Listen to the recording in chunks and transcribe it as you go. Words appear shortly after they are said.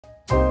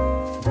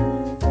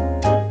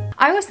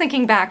I was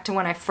thinking back to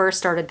when I first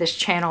started this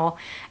channel,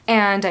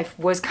 and I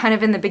was kind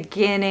of in the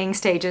beginning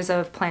stages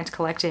of plant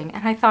collecting,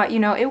 and I thought, you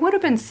know, it would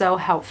have been so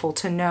helpful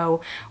to know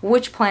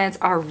which plants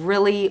are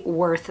really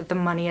worth the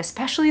money,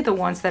 especially the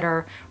ones that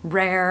are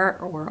rare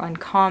or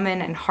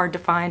uncommon and hard to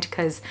find,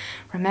 because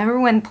remember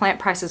when plant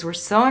prices were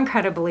so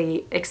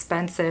incredibly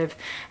expensive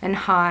and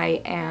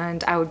high,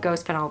 and I would go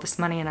spend all this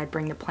money and I'd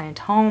bring the plant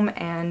home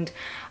and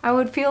I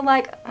would feel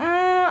like,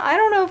 I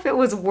don't know if it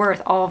was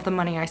worth all of the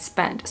money I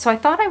spent. So I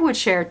thought I would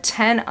share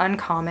 10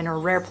 uncommon or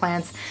rare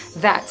plants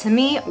that to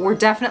me were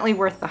definitely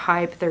worth the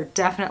hype. They're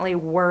definitely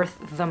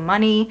worth the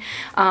money,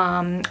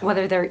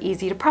 whether they're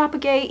easy to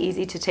propagate,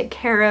 easy to take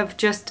care of,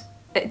 just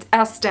it's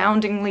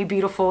astoundingly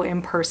beautiful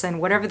in person,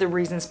 whatever the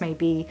reasons may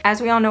be.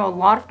 As we all know, a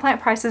lot of plant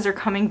prices are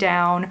coming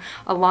down.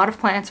 A lot of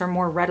plants are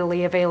more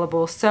readily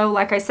available. So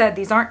like I said,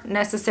 these aren't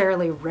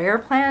necessarily rare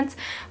plants.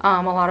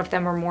 A lot of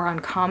them are more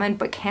uncommon,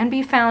 but can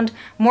be found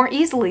more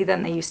easily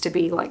than they used to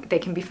be. Like they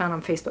can be found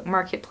on Facebook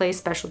Marketplace,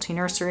 Specialty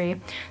Nursery.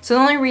 So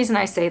the only reason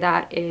I say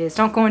that is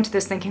don't go into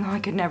this thinking, oh,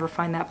 I could never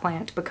find that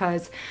plant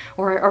because,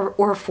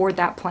 or afford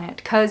that plant,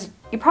 because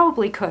you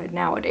probably could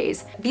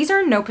nowadays. These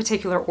are in no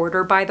particular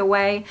order, by the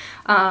way,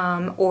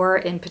 or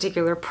in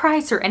particular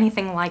price or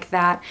anything like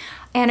that.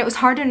 And it was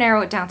hard to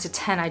narrow it down to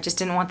 10. I just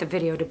didn't want the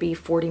video to be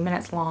 40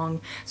 minutes long.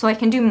 So I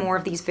can do more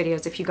of these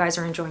videos if you guys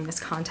are enjoying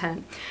this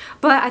content.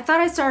 But I thought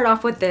I'd start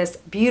off with this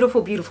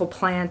beautiful, beautiful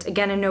plant,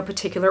 again in no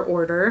particular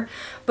order.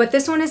 But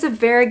this one is a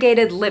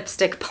variegated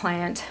lipstick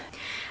plant.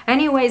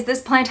 Anyways,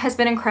 this plant has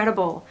been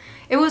incredible.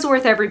 It was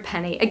worth every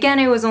penny. Again,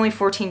 it was only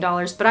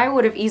 $14, but I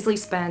would have easily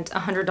spent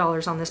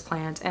 $100 on this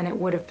plant and it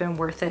would have been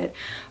worth it.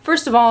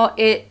 First of all,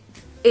 it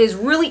is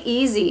really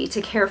easy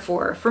to care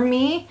for. For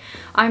me,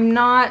 I'm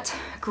not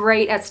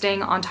great at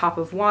staying on top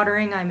of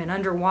watering. I'm an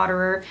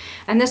underwaterer,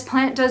 and this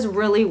plant does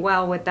really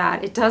well with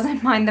that. It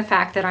doesn't mind the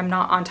fact that I'm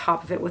not on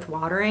top of it with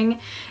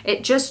watering.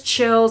 It just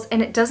chills,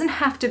 and it doesn't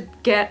have to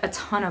get a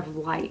ton of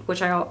light,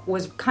 which I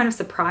was kind of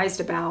surprised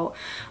about.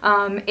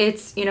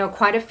 It's, you know,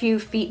 quite a few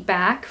feet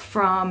back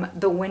from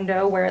the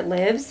window where it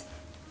lives.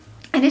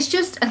 And it's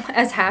just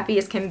as happy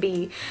as can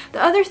be.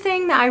 The other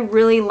thing that I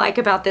really like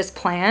about this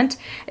plant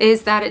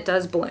is that it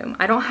does bloom.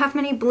 I don't have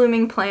many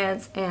blooming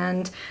plants,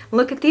 and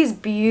look at these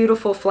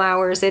beautiful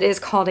flowers. It is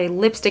called a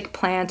lipstick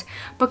plant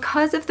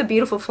because of the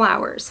beautiful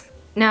flowers.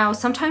 Now,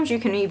 sometimes you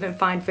can even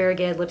find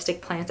variegated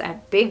lipstick plants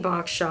at big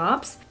box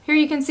shops. Here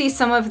you can see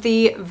some of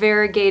the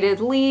variegated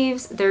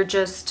leaves. They're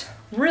just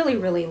really,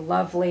 really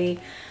lovely.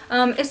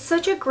 It's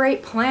such a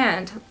great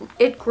plant.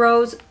 It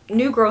grows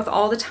new growth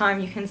all the time.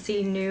 You can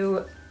see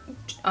new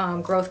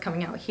growth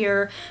coming out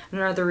here.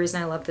 Another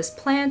reason I love this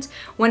plant,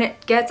 when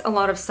it gets a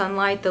lot of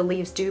sunlight, the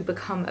leaves do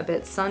become a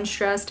bit sun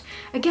stressed.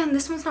 Again,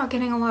 this one's not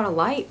getting a lot of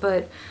light,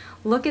 but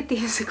look at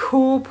these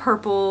cool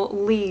purple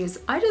leaves.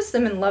 I just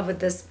am in love with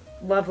this,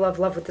 love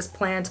with this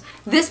plant.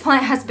 This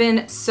plant has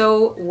been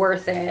so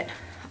worth it.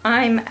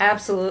 I'm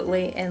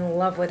absolutely in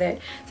love with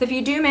it. So if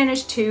you do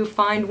manage to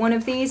find one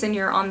of these and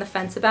you're on the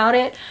fence about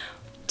it,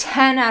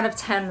 10 out of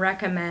 10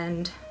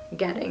 recommend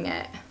getting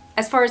it.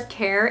 As far as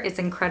care, it's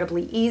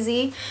incredibly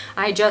easy.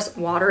 I just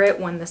water it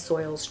when the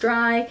soil's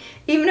dry.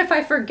 Even if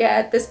I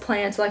forget, this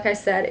plant, like I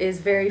said, is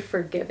very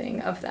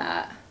forgiving of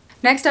that.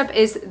 Next up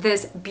is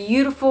this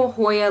beautiful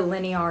Hoya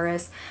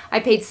linearis.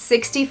 I paid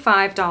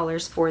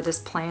 $65 for this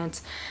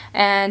plant,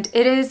 and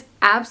it is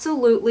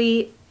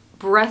absolutely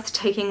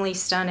breathtakingly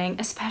stunning,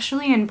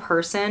 especially in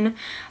person.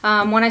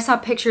 When I saw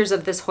pictures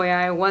of this Hoya,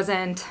 I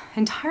wasn't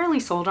entirely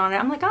sold on it.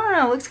 I'm like, I don't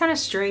know, it looks kind of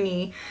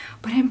stringy,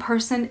 but in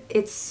person,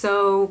 it's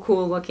so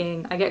cool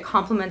looking. I get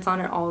compliments on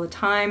it all the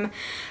time.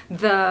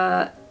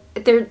 The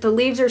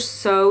leaves are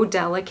so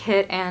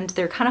delicate and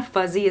they're kind of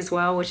fuzzy as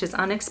well, which is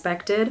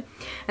unexpected.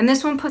 And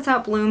this one puts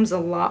out blooms a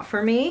lot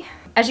for me.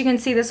 As you can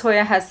see, this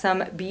Hoya has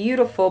some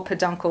beautiful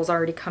peduncles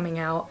already coming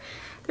out.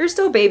 They're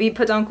still baby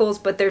peduncles,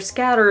 but they're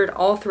scattered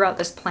all throughout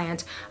this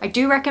plant. I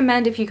do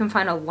recommend, if you can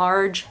find a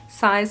large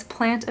size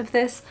plant of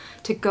this,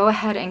 to go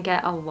ahead and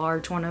get a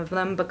large one of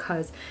them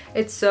because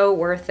it's so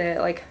worth it.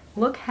 Like,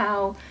 look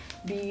how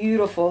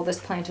beautiful this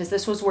plant is.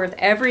 This was worth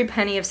every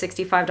penny of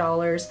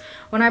 $65.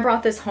 When I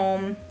brought this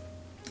home,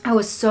 I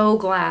was so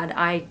glad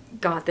I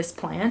got this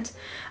plant.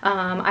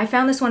 I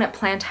found this one at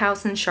Plant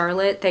House in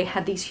Charlotte. They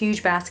had these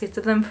huge baskets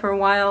of them for a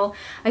while.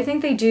 I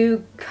think they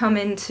do come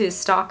into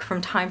stock from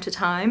time to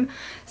time,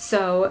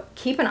 so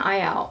keep an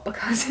eye out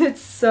because it's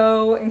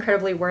so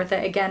incredibly worth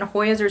it. Again,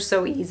 Hoyas are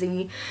so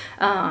easy.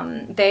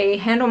 They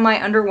handle my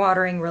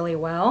underwatering really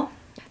well.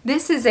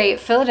 This is a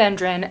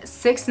Philodendron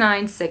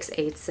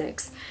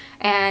 69686,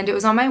 and it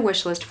was on my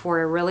wish list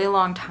for a really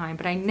long time,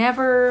 but I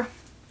never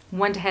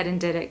went ahead and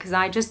did it because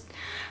I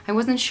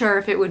wasn't sure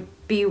if it would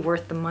be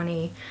worth the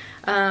money.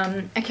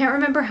 I can't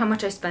remember how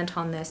much I spent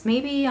on this,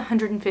 maybe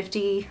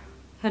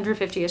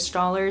 $150-ish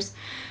dollars.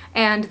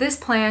 And this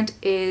plant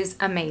is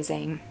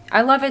amazing.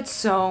 I love it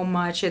so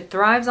much. It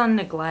thrives on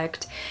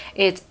neglect.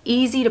 It's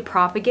easy to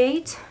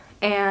propagate,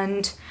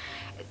 and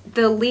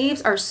the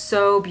leaves are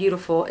so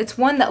beautiful. It's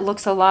one that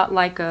looks a lot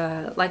like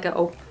a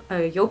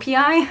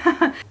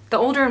Yopii. the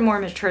older and more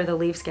mature the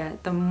leaves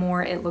get, the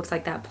more it looks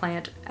like that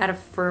plant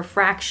for a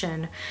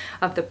fraction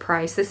of the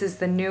price. This is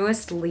the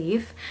newest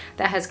leaf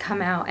that has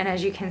come out, and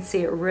as you can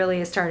see, it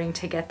really is starting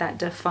to get that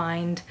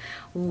defined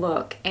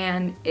look,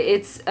 and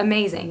it's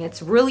amazing.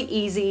 It's really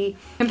easy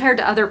compared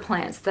to other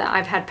plants that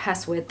I've had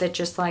pests with that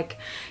just like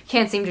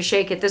can't seem to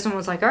shake it. This one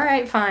was like, all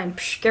right, fine,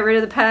 get rid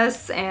of the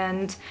pests,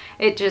 and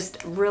it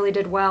just really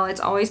did well. It's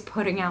always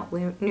putting out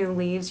new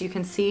leaves. You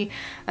can see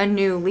a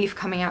new leaf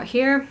coming out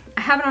here.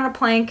 I have it on a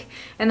plank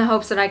in the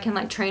hopes that I can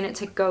like train it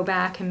to go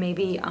back and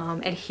maybe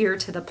adhere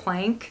to the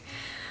plank.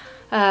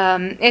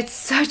 It's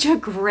such a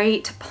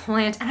great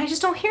plant, and I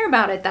just don't hear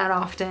about it that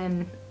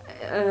often,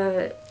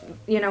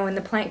 you know, in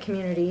the plant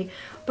community.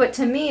 But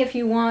to me, if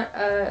you want,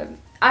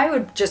 I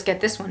would just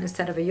get this one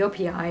instead of a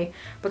Yopii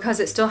because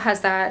it still has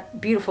that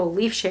beautiful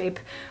leaf shape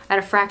at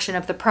a fraction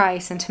of the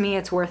price, and to me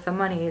it's worth the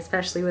money,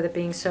 especially with it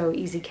being so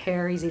easy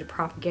care, easy to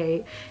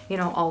propagate, you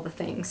know, all the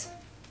things.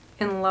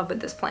 In love with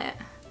this plant.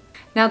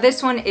 Now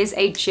this one is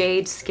a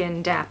jade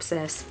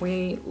Scindapsus.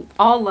 We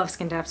all love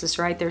Scindapsus,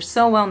 right? They're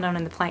so well known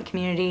in the plant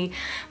community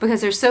because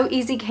they're so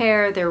easy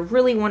care, they're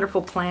really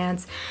wonderful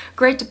plants,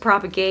 great to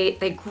propagate,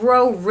 they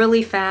grow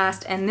really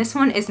fast, and this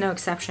one is no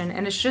exception,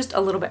 and it's just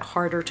a little bit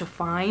harder to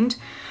find.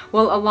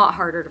 Well, a lot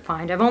harder to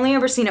find. I've only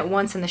ever seen it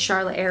once in the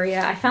Charlotte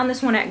area. I found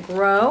this one at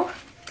Grow.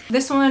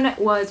 This one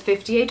was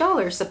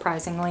 $58,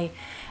 surprisingly.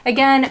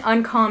 Again,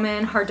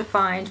 uncommon, hard to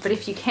find, but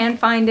if you can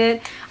find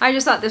it, I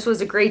just thought this was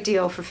a great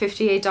deal for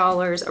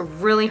 $58, a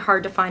really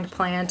hard to find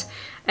plant,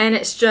 and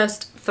it's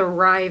just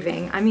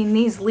thriving. I mean,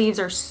 these leaves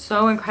are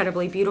so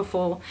incredibly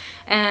beautiful,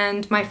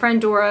 and my friend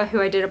Dora, who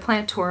I did a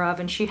plant tour of,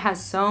 and she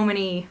has so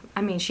many,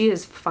 I mean, she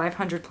has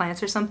 500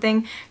 plants or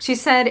something. She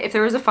said if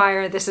there was a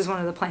fire, this is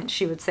one of the plants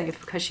she would save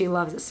because she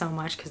loves it so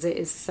much because it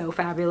is so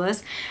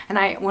fabulous, and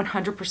I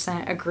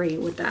 100% agree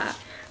with that.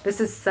 This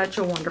is such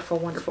a wonderful,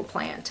 wonderful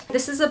plant.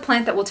 This is a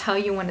plant that will tell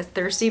you when it's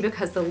thirsty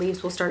because the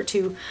leaves will start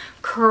to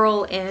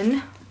curl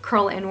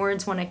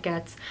inwards when it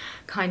gets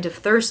kind of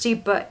thirsty.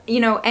 But you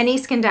know, any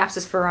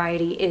Scindapsus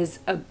variety is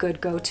a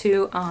good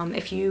go-to.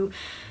 If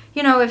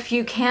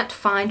you can't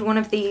find one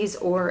of these,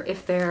 or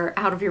if they're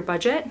out of your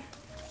budget,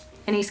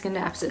 any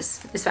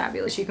Scindapsus is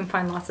fabulous. You can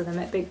find lots of them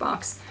at big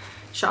box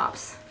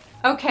shops.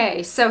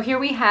 Okay, so here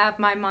we have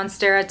my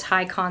Monstera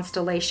Thai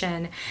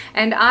Constellation,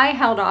 and I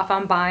held off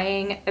on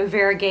buying a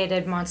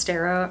variegated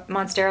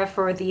Monstera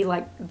for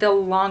the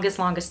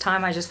longest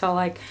time. I just felt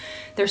like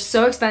they're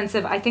so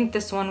expensive. I think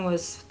this one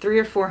was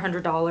 $300 or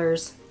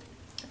 $400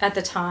 at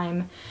the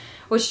time,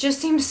 which just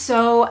seems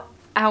so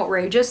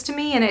outrageous to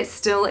me, and it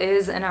still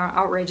is an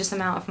outrageous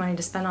amount of money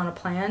to spend on a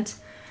plant,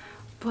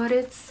 but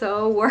it's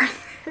so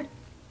worth it.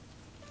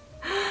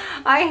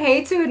 I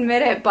hate to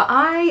admit it, but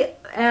I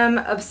am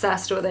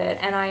obsessed with it,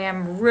 and I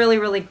am really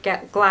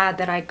glad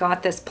that I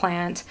got this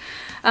plant.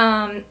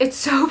 It's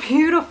so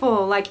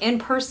beautiful. Like in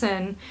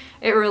person,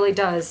 it really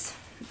does,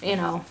 you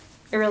know,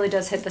 it really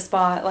does hit the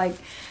spot. Like,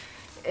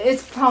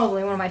 it's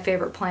probably one of my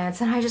favorite plants,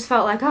 and I just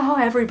felt like, oh,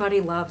 everybody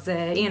loves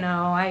it, you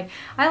know. I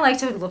like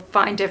to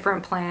find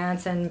different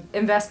plants and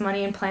invest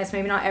money in plants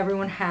maybe not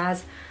everyone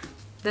has.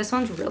 This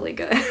one's really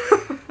good.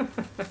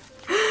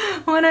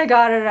 When I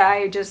got it,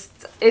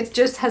 it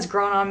just has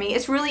grown on me.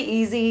 It's really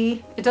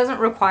easy. It doesn't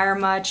require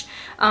much.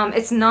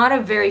 It's not a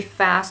very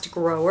fast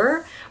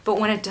grower, but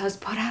when it does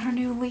put out a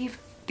new leaf,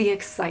 the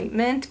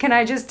excitement, can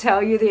I just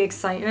tell you the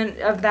excitement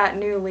of that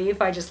new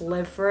leaf? I just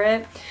live for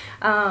it.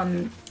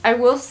 I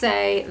will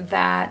say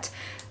that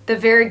the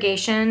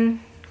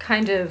variegation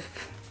kind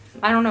of,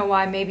 I don't know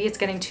why, maybe it's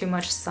getting too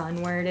much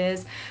sun where it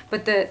is,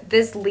 but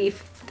this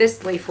leaf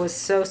was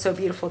so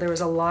beautiful. There was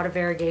a lot of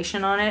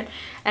variegation on it,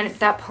 and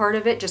that part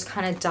of it just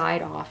kind of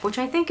died off, which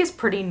I think is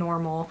pretty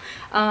normal.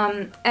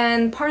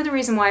 And part of the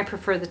reason why I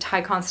prefer the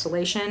Thai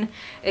Constellation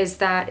is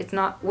that it's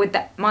not, with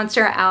the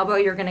Monstera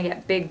alba, you're gonna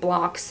get big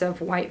blocks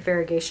of white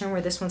variegation, where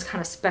this one's kind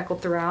of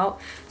speckled throughout,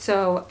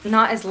 so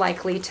not as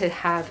likely to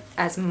have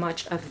as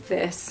much of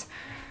this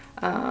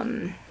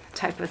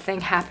type of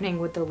thing happening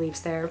with the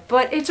leaves there.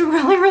 But it's a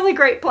really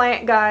great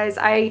plant, guys.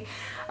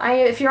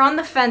 If you're on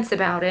the fence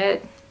about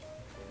it,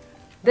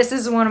 this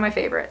is one of my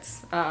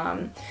favorites.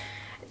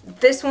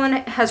 This one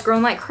has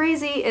grown like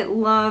crazy. It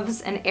loves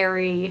an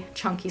airy,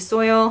 chunky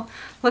soil.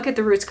 Look at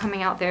the roots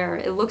coming out there.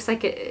 It looks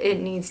like it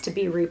needs to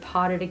be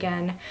repotted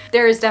again.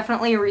 There is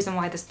definitely a reason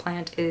why this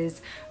plant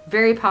is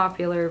very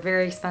popular,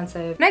 very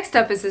expensive. Next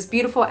up is this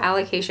beautiful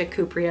Alocasia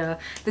cuprea.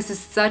 This is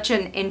such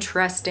an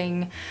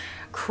interesting,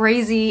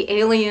 crazy,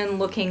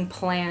 alien-looking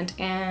plant,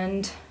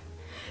 and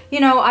you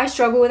know, I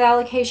struggle with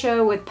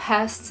alocasia, with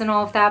pests and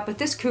all of that, but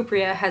this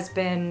cuprea has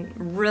been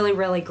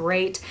really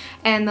great,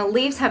 and the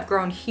leaves have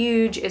grown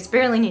huge. It's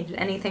barely needed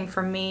anything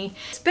from me.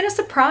 It's been a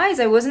surprise.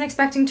 I wasn't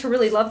expecting to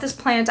really love this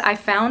plant. I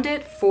found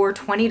it for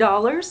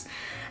 $20,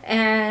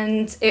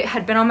 and it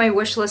had been on my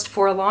wish list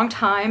for a long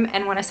time,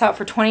 and when I saw it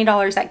for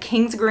 $20 at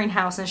King's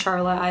Greenhouse in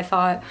Charlotte, I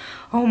thought,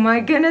 oh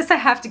my goodness, I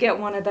have to get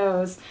one of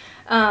those.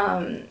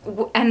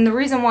 And the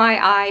reason why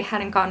I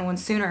hadn't gotten one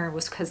sooner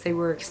was because they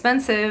were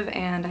expensive,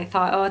 and I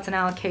thought, oh, it's an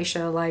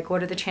alocasia, like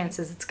what are the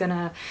chances it's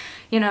gonna,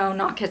 you know,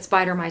 not get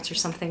spider mites or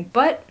something.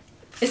 But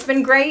it's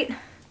been great.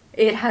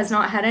 It has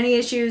not had any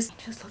issues.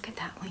 Just look at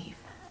that leaf.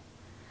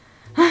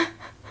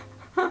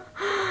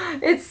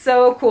 It's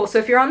so cool. So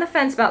if you're on the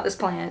fence about this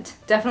plant,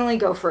 definitely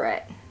go for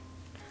it.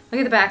 Look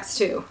at the backs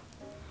too.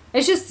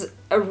 It's just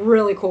a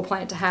really cool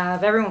plant to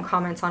have. Everyone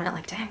comments on it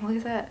like, dang, look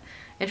at that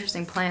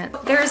interesting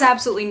plant. There is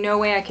absolutely no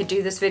way I could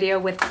do this video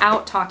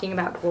without talking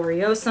about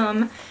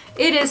Gloriosum.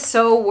 It is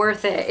so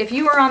worth it. If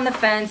you are on the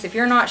fence, if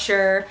you're not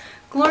sure,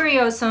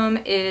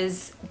 Gloriosum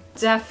is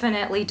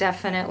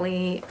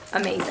definitely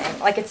amazing.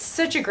 Like, it's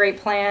such a great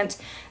plant.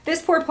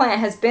 This poor plant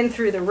has been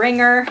through the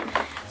ringer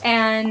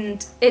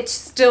and it's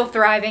still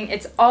thriving.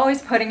 It's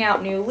always putting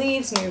out new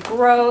leaves, new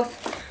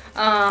growth.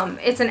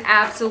 It's an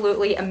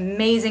absolutely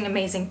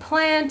amazing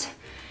plant.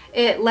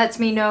 It lets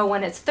me know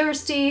when it's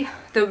thirsty.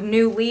 The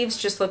new leaves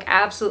just look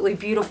absolutely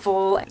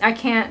beautiful. I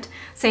can't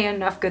say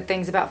enough good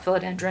things about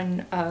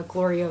Philodendron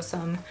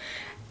Gloriosum.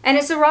 And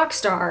it's a rock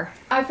star.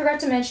 I forgot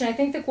to mention, I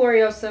think the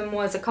Gloriosum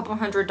was a couple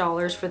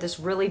 $100 for this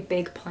really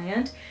big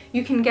plant.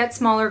 You can get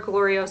smaller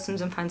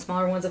Gloriosums and find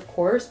smaller ones, of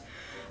course.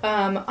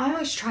 I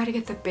always try to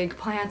get the big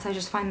plants. I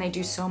just find they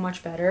do so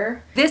much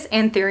better. This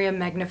Anthurium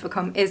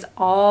magnificum is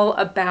all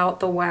about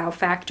the wow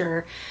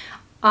factor.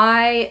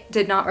 I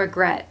did not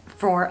regret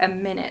for a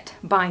minute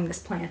buying this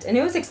plant, and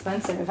it was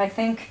expensive. I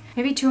think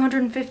maybe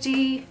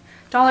 $250.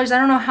 I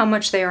don't know how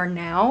much they are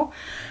now,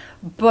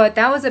 but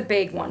that was a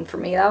big one for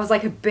me. That was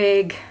like a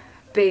big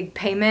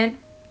payment.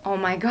 Oh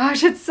my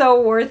gosh, it's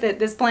so worth it.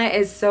 This plant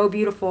is so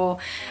beautiful,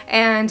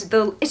 and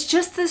it's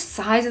just the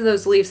size of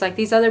those leaves. Like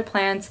these other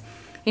plants,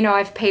 you know,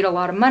 I've paid a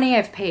lot of money.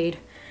 I've paid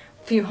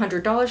a few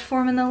 $100s for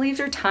them, and the leaves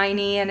are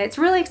tiny, and it's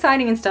really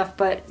exciting and stuff,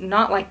 but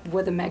not like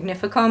with a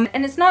magnificum.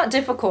 And it's not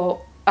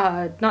difficult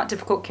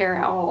care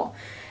at all.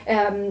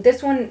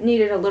 This one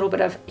needed a little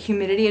bit of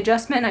humidity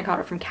adjustment. I got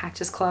it from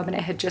Cactus Club, and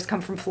it had just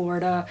come from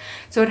Florida.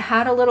 So it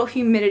had a little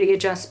humidity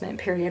adjustment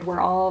period where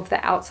all of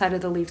the outside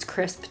of the leaves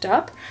crisped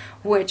up,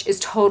 which is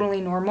totally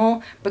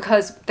normal,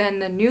 because then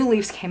the new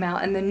leaves came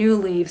out, and the new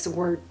leaves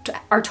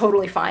are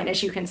totally fine.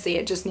 As you can see,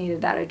 it just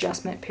needed that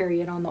adjustment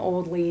period on the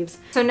old leaves.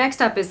 So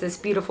next up is this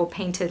beautiful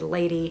painted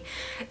lady.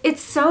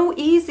 It's so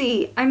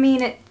easy. I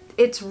mean,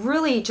 it's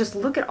really just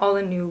look at all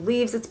the new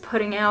leaves it's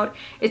putting out.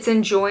 It's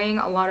enjoying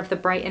a lot of the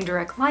bright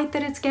indirect light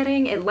that it's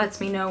getting. It lets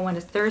me know when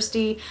it's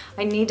thirsty.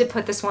 I need to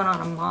put this one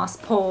on a moss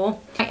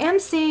pole. I am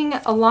seeing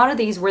a lot of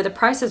these where the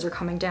prices are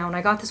coming down.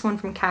 I got this one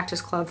from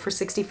Cactus Club for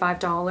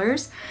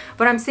 $65,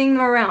 but I'm seeing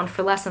them around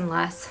for less and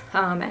less,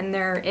 and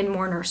they're in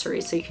more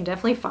nurseries, so you can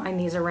definitely find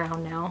these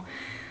around now.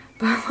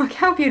 But look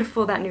how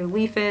beautiful that new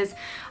leaf is.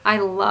 I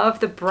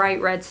love the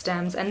bright red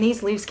stems, and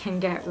these leaves can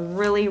get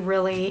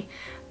really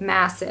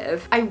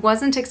massive. I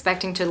wasn't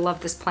expecting to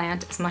love this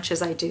plant as much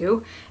as I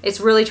do. It's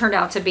really turned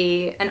out to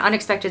be an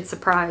unexpected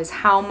surprise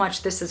how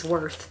much this is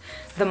worth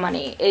the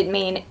money. I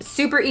mean,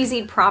 super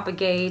easy to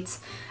propagate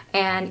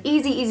and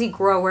easy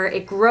grower.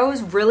 It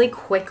grows really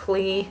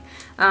quickly.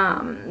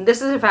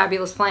 This is a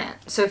fabulous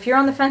plant. So if you're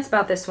on the fence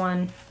about this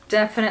one,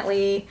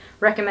 definitely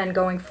recommend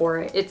going for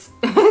it. It's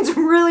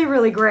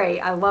really great.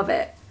 I love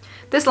it.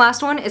 This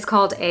last one is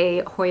called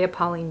a Hoya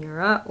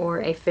polyneura, or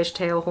a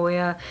fishtail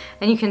Hoya,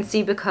 and you can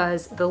see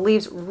because the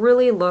leaves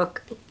really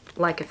look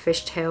like a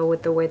fishtail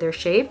with the way they're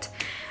shaped.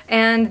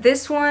 And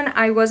this one,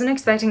 I wasn't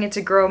expecting it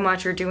to grow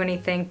much or do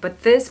anything,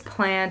 but this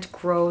plant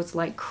grows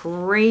like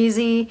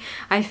crazy.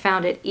 I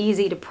found it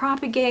easy to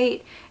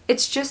propagate.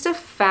 It's just a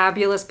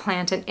fabulous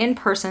plant, and in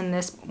person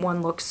this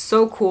one looks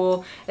so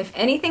cool. If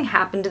anything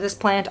happened to this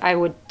plant, I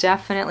would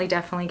definitely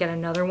get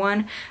another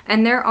one.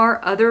 And there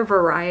are other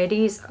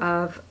varieties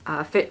of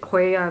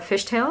Hoya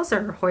fishtails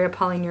or Hoya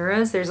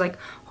polynuras. There's like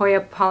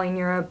Hoya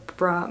polynura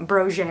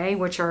brogée,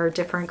 which are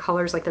different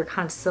colors, like they're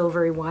kind of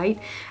silvery white.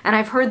 And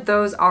I've heard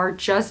those are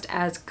just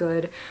as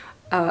good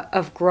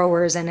of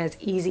growers and as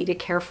easy to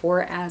care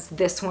for as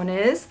this one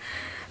is.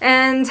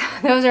 And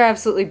those are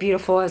absolutely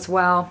beautiful as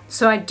well.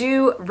 So I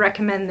do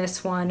recommend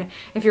this one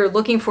if you're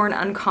looking for an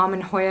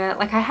uncommon Hoya.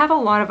 Like, I have a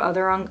lot of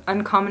other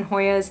uncommon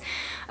Hoyas.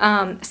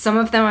 Some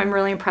of them I'm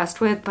really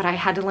impressed with, but I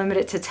had to limit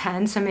it to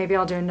 10, so maybe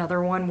I'll do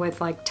another one with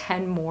like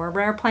 10 more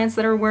rare plants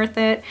that are worth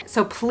it.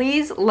 So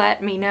please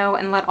let me know,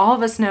 and let all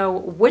of us know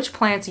which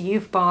plants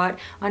you've bought,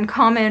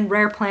 uncommon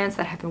rare plants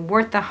that have been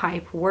worth the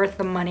hype, worth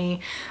the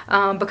money,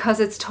 because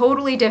it's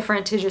totally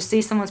different to just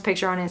see someone's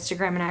picture on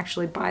Instagram and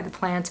actually buy the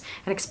plant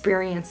and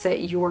experience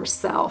it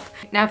yourself.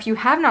 Now, if you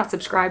have not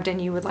subscribed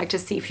and you would like to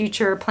see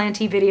future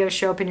planty videos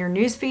show up in your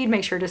newsfeed,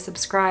 make sure to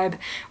subscribe.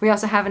 We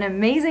also have an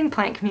amazing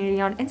plant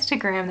community on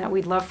Instagram that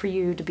we'd love for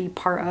you to be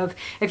part of.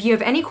 If you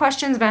have any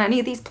questions about any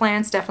of these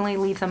plants, definitely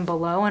leave them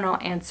below and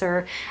I'll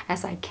answer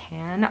as I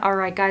can. All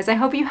right, guys, I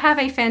hope you have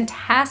a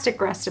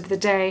fantastic rest of the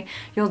day.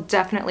 You'll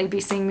definitely be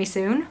seeing me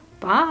soon.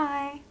 Bye.